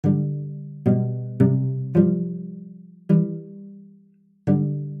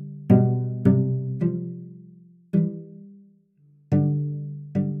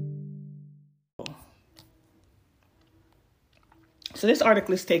So this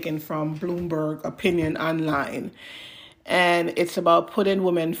article is taken from Bloomberg Opinion Online, and it's about putting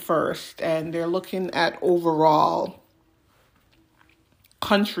women first, and they're looking at overall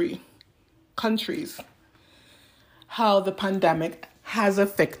countries, how the pandemic has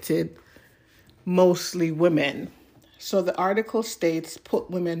affected mostly women. So the article states, put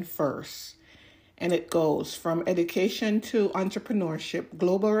women first. And it goes, from education to entrepreneurship,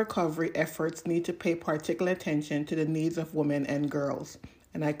 global recovery efforts need to pay particular attention to the needs of women and girls.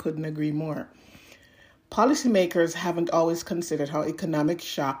 And I couldn't agree more. Policymakers haven't always considered how economic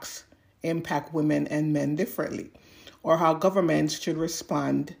shocks impact women and men differently, or how governments should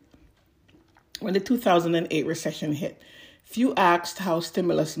respond when the 2008 recession hit. Few asked how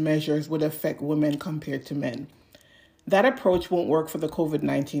stimulus measures would affect women compared to men. That approach won't work for the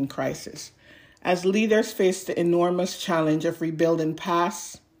COVID-19 crisis. As leaders face the enormous challenge of rebuilding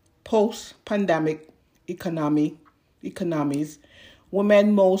post-pandemic economies,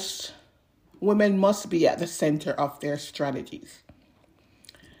 women must be at the center of their strategies.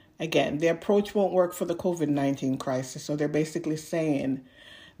 Again, the approach won't work for the COVID-19 crisis, so they're basically saying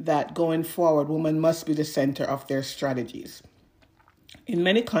that going forward, women must be the center of their strategies. In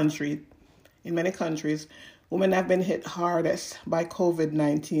many countries, women have been hit hardest by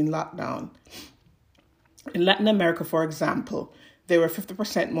COVID-19 lockdown. In Latin America, for example, they were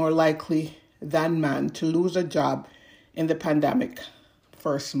 50% more likely than men to lose a job in the pandemic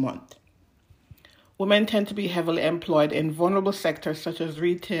first month. Women tend to be heavily employed in vulnerable sectors such as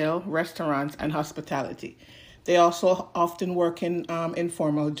retail, restaurants, and hospitality. They also often work in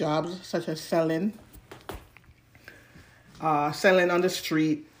informal jobs such as selling on the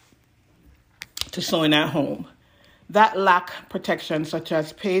street to sewing at home, that lack protection such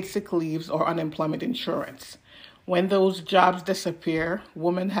as paid sick leaves or unemployment insurance. When those jobs disappear,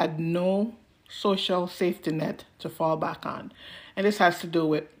 women had no social safety net to fall back on. And this has to do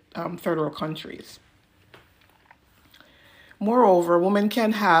with third world countries. Moreover, women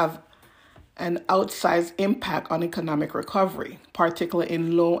can have an outsized impact on economic recovery, particularly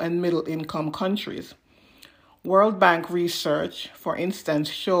in low and middle income countries. World Bank research, for instance,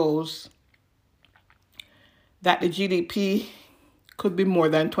 shows that the GDP could be more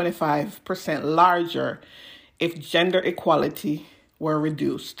than 25% larger if gender equality were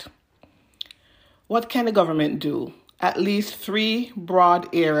reduced. What can the government do? At least 3 broad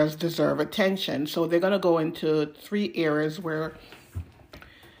areas deserve attention. So they're going to go into 3 areas where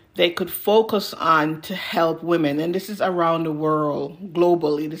they could focus on to help women. And this is around the world,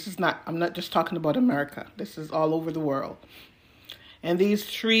 globally. I'm not just talking about America. This is all over the world. And these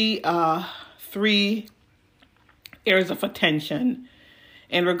three areas of attention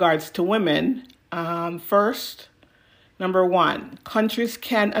in regards to women. First, number 1, countries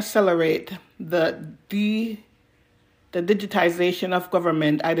can accelerate the digitization of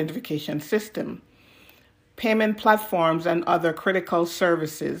government identification system, payment platforms, and other critical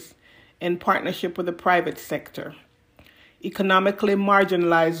services in partnership with the private sector. Economically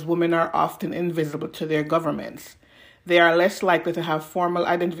marginalized women are often invisible to their governments. They are less likely to have formal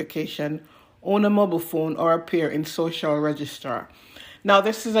identification, own a mobile phone, or appear in social register. Now,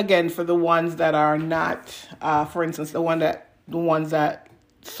 this is again for the ones that are not, for instance, the ones that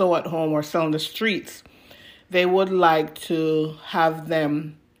sew at home or sell on the streets. They would like to have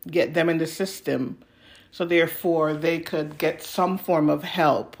them, get them in the system, so therefore they could get some form of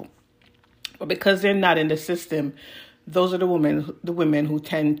help. But because they're not in the system, those are the women who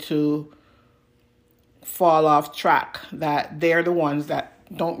tend to fall off track, that they're the ones that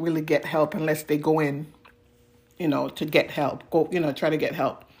don't really get help unless they go in, to get help, try to get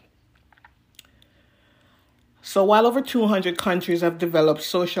help. So while over 200 countries have developed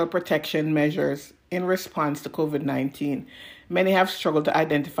social protection measures in response to COVID-19, many have struggled to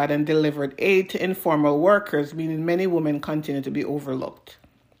identify and deliver aid to informal workers, meaning many women continue to be overlooked.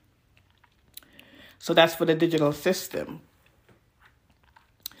 So that's for the digital system.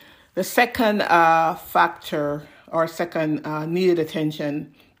 The second factor or second needed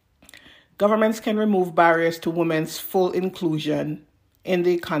attention, governments can remove barriers to women's full inclusion in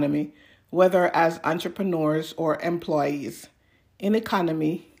the economy, whether as entrepreneurs or employees. In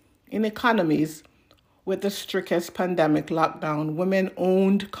economies with the strictest pandemic lockdown,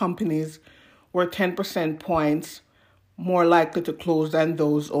 women-owned companies were 10% points more likely to close than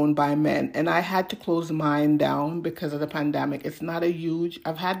those owned by men. And I had to close mine down because of the pandemic. It's not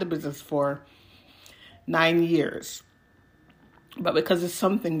I've had the business for 9 years. But because it's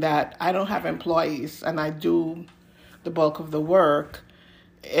something that I don't have employees and I do the bulk of the work,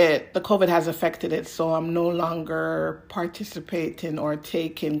 the COVID has affected it. So I'm no longer participating or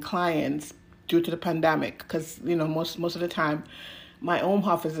taking clients due to the pandemic because, most of the time My home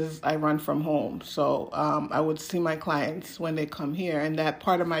office is I run from home, so I would see my clients when they come here, and that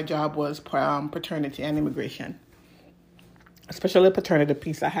part of my job was paternity and immigration, especially the paternity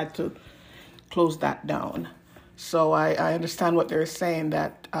piece. I had to close that down. So I understand what they're saying,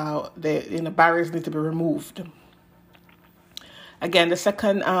 that barriers need to be removed. Again, the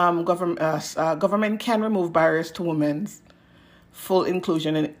second government can remove barriers to women's full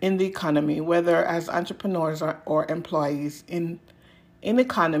inclusion in the economy, whether as entrepreneurs or employees. In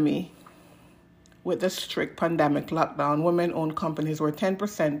economy, with the strict pandemic lockdown, women-owned companies were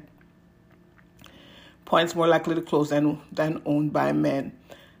 10% points more likely to close than owned by men.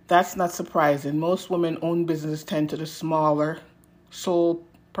 That's not surprising. Most women-owned businesses tend to the smaller sole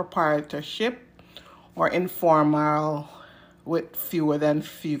proprietorship or informal with fewer than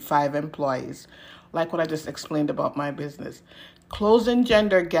 5 employees, like what I just explained about my business. Closing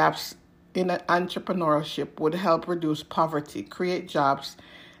gender gaps in entrepreneurship would help reduce poverty, create jobs,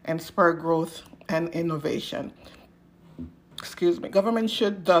 and spur growth and innovation. Government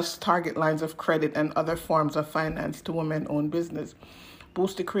should thus target lines of credit and other forms of finance to women-owned business,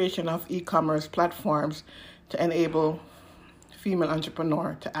 boost the creation of e-commerce platforms to enable female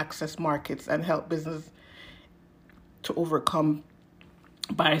entrepreneurs to access markets, and help business to overcome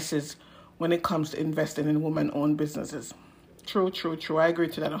biases when it comes to investing in women-owned businesses. True. I agree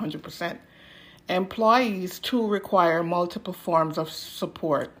to that 100%. Employees, too, require multiple forms of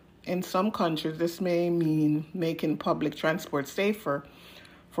support. In some countries, this may mean making public transport safer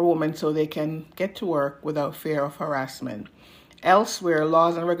for women so they can get to work without fear of harassment. Elsewhere,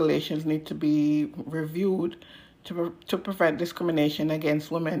 laws and regulations need to be reviewed to prevent discrimination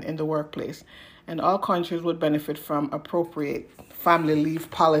against women in the workplace. And all countries would benefit from appropriate family leave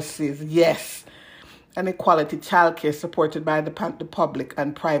policies. Yes. And equality childcare supported by the public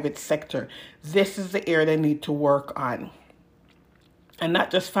and private sector. This is the area they need to work on. And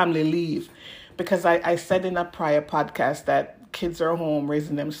not just family leave. Because I said in a prior podcast that kids are home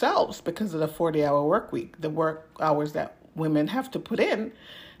raising themselves because of the 40-hour work week, the work hours that women have to put in.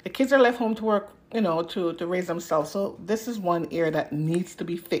 The kids are left home to work, to raise themselves. So this is one area that needs to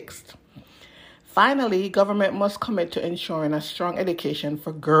be fixed. Finally, government must commit to ensuring a strong education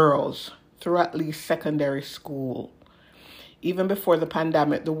for girls through at least secondary school. Even before the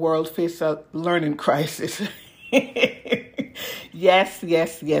pandemic, the world faced a learning crisis. Yes.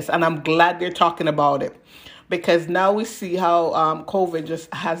 And I'm glad they're talking about it, because now we see how COVID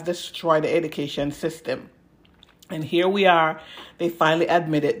just has destroyed the education system. And here we are. They finally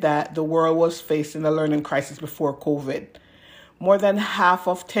admitted that the world was facing a learning crisis before COVID. More than half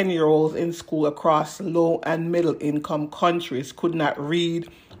of 10-year-olds in school across low and middle income countries could not read,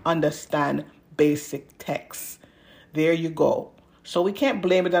 understand basic texts. There you go. So we can't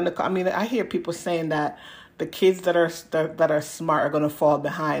blame it on I hear people saying that the kids that are smart are going to fall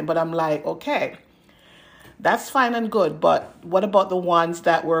behind, but I'm like, okay, that's fine and good, but what about the ones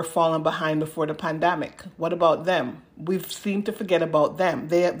that were falling behind before the pandemic? What about them? We've seemed to forget about them.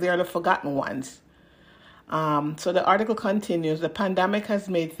 They are the forgotten ones. So the article continues, the pandemic has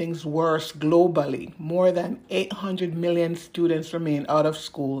made things worse globally. More than 800 million students remain out of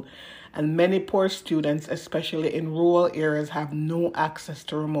school, and many poor students, especially in rural areas, have no access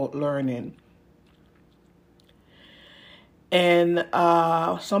to remote learning. In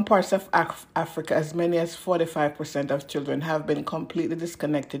some parts of Africa, as many as 45% of children have been completely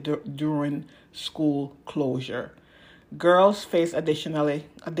disconnected during school closure. Girls face additional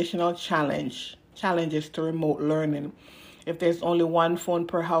challenges to remote learning. If there's only one phone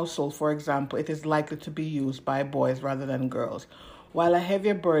per household, for example, it is likely to be used by boys rather than girls, while a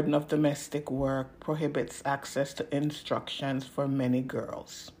heavier burden of domestic work prohibits access to instructions for many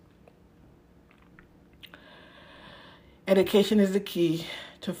girls. Education is the key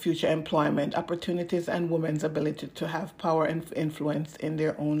to future employment opportunities and women's ability to have power and influence in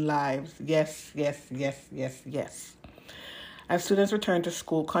their own lives. Yes. As students return to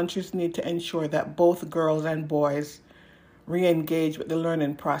school, countries need to ensure that both girls and boys re-engage with the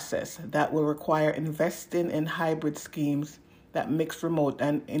learning process. That will require investing in hybrid schemes that mix remote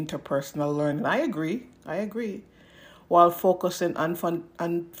and interpersonal learning. I agree. While focusing on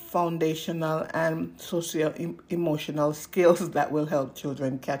foundational and socio-emotional skills that will help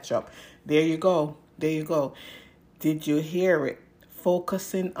children catch up. There you go. Did you hear it?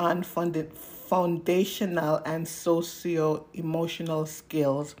 Focusing on foundational and socio-emotional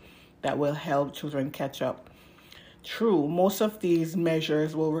skills that will help children catch up. True, most of these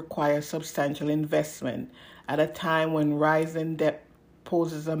measures will require substantial investment at a time when rising debt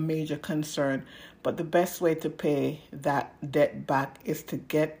poses a major concern, but the best way to pay that debt back is to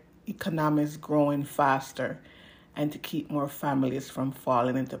get economies growing faster and to keep more families from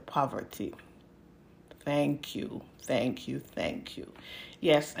falling into poverty. Thank you, thank you, thank you.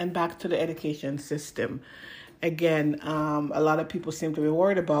 Yes, and back to the education system. Again, a lot of people seem to be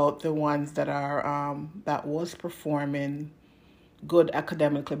worried about the ones that are that was performing good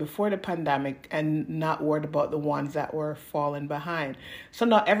academically before the pandemic, and not worried about the ones that were falling behind. So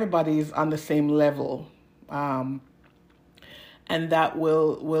not everybody is on the same level, and that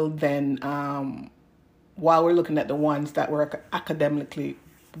will then, while we're looking at the ones that were academically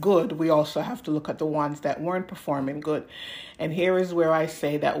good, we also have to look at the ones that weren't performing good. And here is where I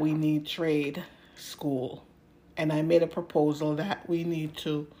say that we need trade school. And I made a proposal that we need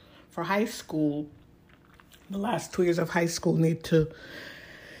to, for high school, the last 2 years of high school needs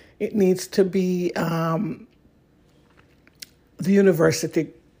to be the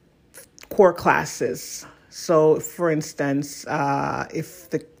university core classes. So, for instance, if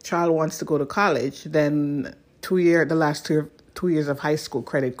the child wants to go to college, then the last 2 years of high school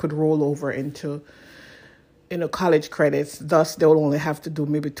credit could roll over into college credits. Thus, they will only have to do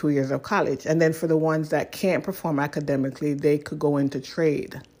maybe 2 years of college. And then for the ones that can't perform academically, they could go into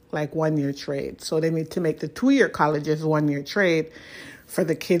trade, like 1 year trade. So they need to make the 2-year colleges 1 year trade for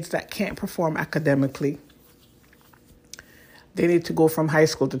the kids that can't perform academically. They need to go from high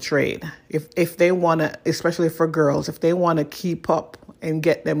school to trade. If they want to, especially for girls, if they want to keep up and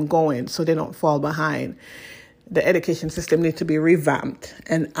get them going so they don't fall behind, the education system needs to be revamped.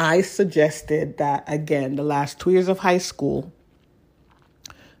 And I suggested that, again, the last 2 years of high school,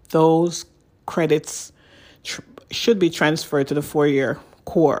 those credits should be transferred to the 4-year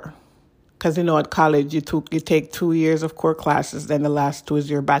core. Because, at college, you take 2 years of core classes, then the last 2 is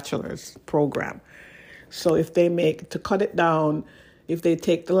your bachelor's program. So if to cut it down, if they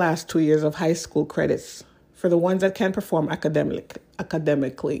take the last 2 years of high school credits for the ones that can perform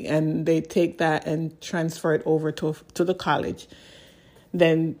academically, and they take that and transfer it over to the college,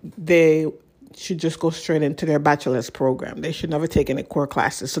 then they should just go straight into their bachelor's program. They should never take any core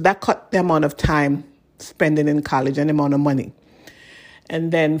classes. So that cut the amount of time spending in college and the amount of money.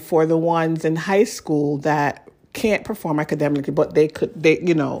 And then for the ones in high school that can't perform academically, but they could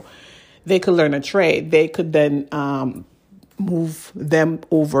learn a trade, they could then move them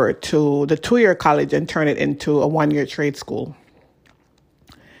over to the 2-year college and turn it into a 1-year trade school.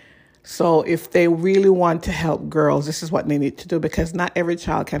 So if they really want to help girls, this is what they need to do, because not every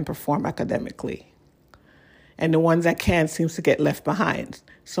child can perform academically. And the ones that can seems to get left behind.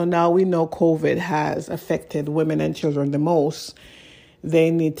 So now we know COVID has affected women and children the most.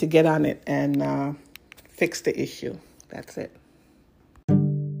 They need to get on it and fix the issue. That's it.